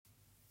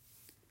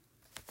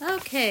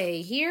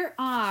Okay, here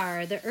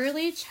are the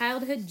early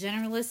childhood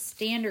generalist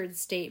standard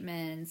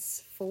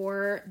statements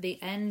for the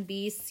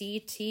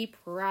NBCT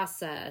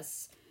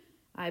process.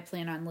 I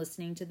plan on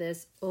listening to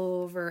this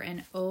over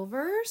and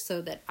over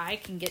so that I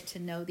can get to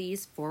know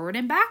these forward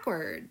and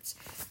backwards.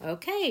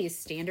 Okay,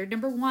 standard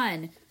number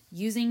 1,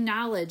 using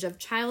knowledge of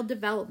child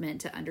development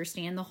to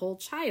understand the whole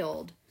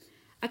child.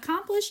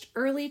 Accomplished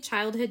early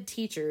childhood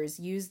teachers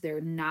use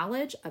their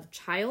knowledge of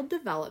child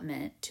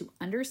development to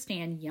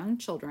understand young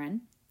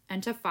children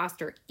and to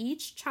foster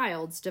each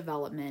child's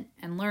development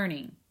and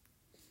learning.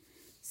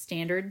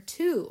 Standard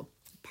 2,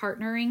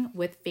 partnering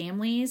with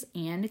families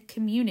and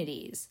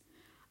communities.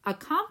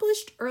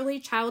 Accomplished early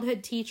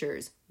childhood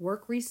teachers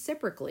work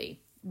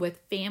reciprocally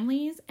with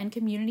families and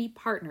community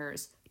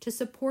partners to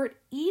support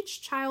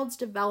each child's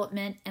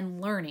development and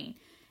learning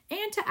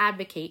and to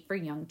advocate for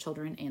young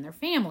children and their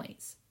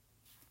families.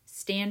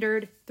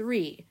 Standard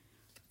 3,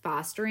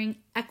 fostering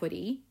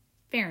equity,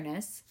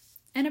 fairness,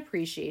 and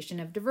appreciation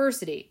of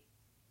diversity.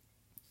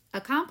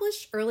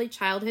 Accomplished early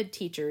childhood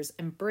teachers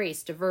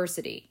embrace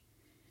diversity.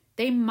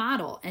 They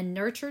model and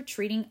nurture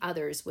treating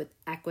others with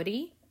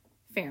equity,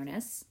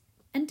 fairness,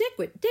 and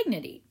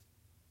dignity.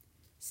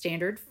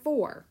 Standard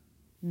 4,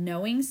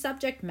 knowing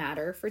subject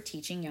matter for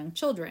teaching young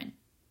children.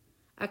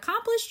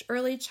 Accomplished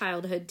early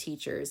childhood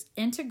teachers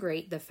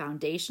integrate the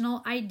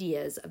foundational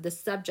ideas of the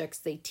subjects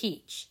they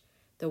teach,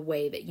 the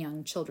way that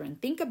young children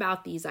think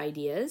about these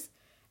ideas,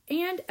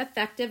 and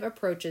effective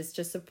approaches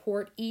to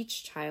support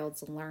each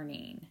child's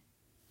learning.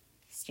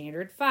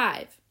 Standard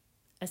 5,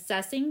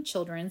 assessing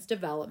children's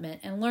development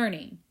and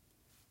learning.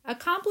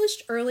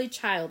 Accomplished early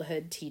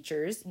childhood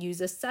teachers use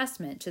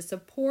assessment to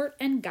support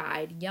and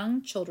guide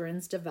young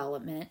children's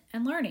development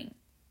and learning.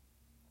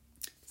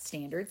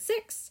 Standard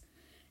 6,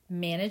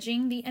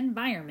 managing the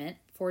environment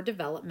for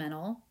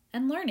developmental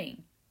and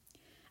learning.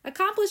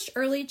 Accomplished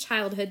early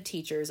childhood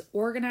teachers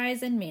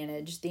organize and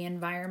manage the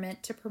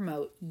environment to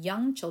promote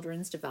young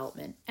children's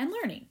development and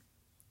learning.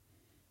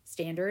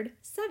 Standard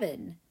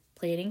 7,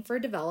 planning for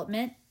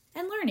development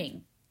and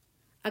learning.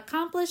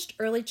 Accomplished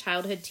early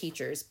childhood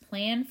teachers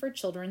plan for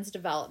children's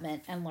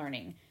development and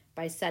learning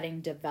by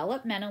setting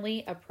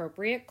developmentally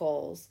appropriate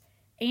goals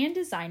and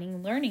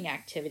designing learning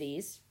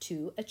activities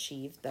to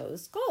achieve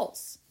those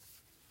goals.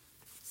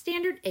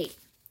 Standard 8,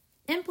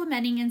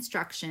 implementing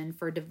instruction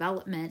for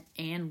development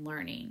and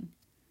learning.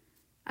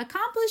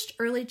 Accomplished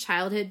early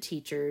childhood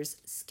teachers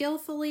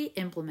skillfully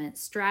implement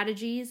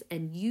strategies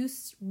and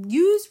use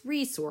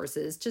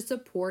resources to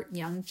support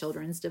young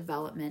children's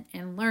development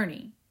and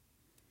learning.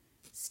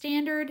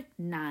 Standard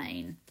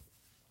 9,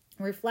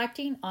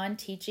 reflecting on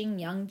teaching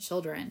young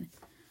children.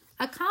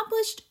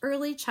 Accomplished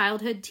early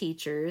childhood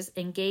teachers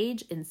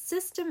engage in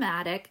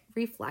systematic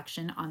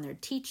reflection on their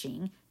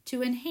teaching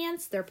to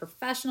enhance their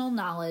professional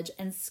knowledge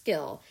and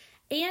skill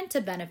and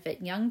to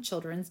benefit young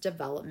children's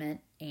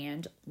development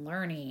and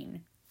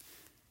learning.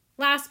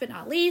 Last but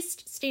not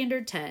least,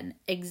 Standard 10,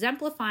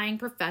 exemplifying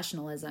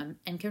professionalism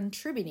and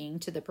contributing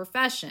to the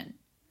profession.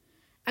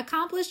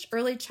 Accomplished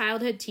early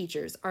childhood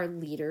teachers are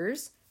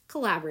leaders,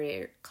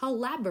 collaborators,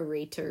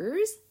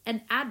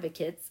 and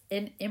advocates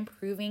in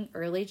improving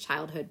early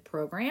childhood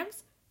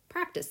programs,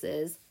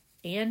 practices,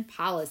 and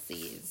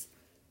policies.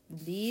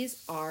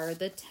 These are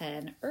the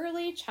 10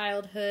 early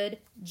childhood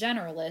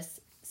generalist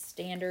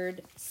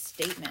standard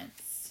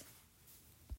statements.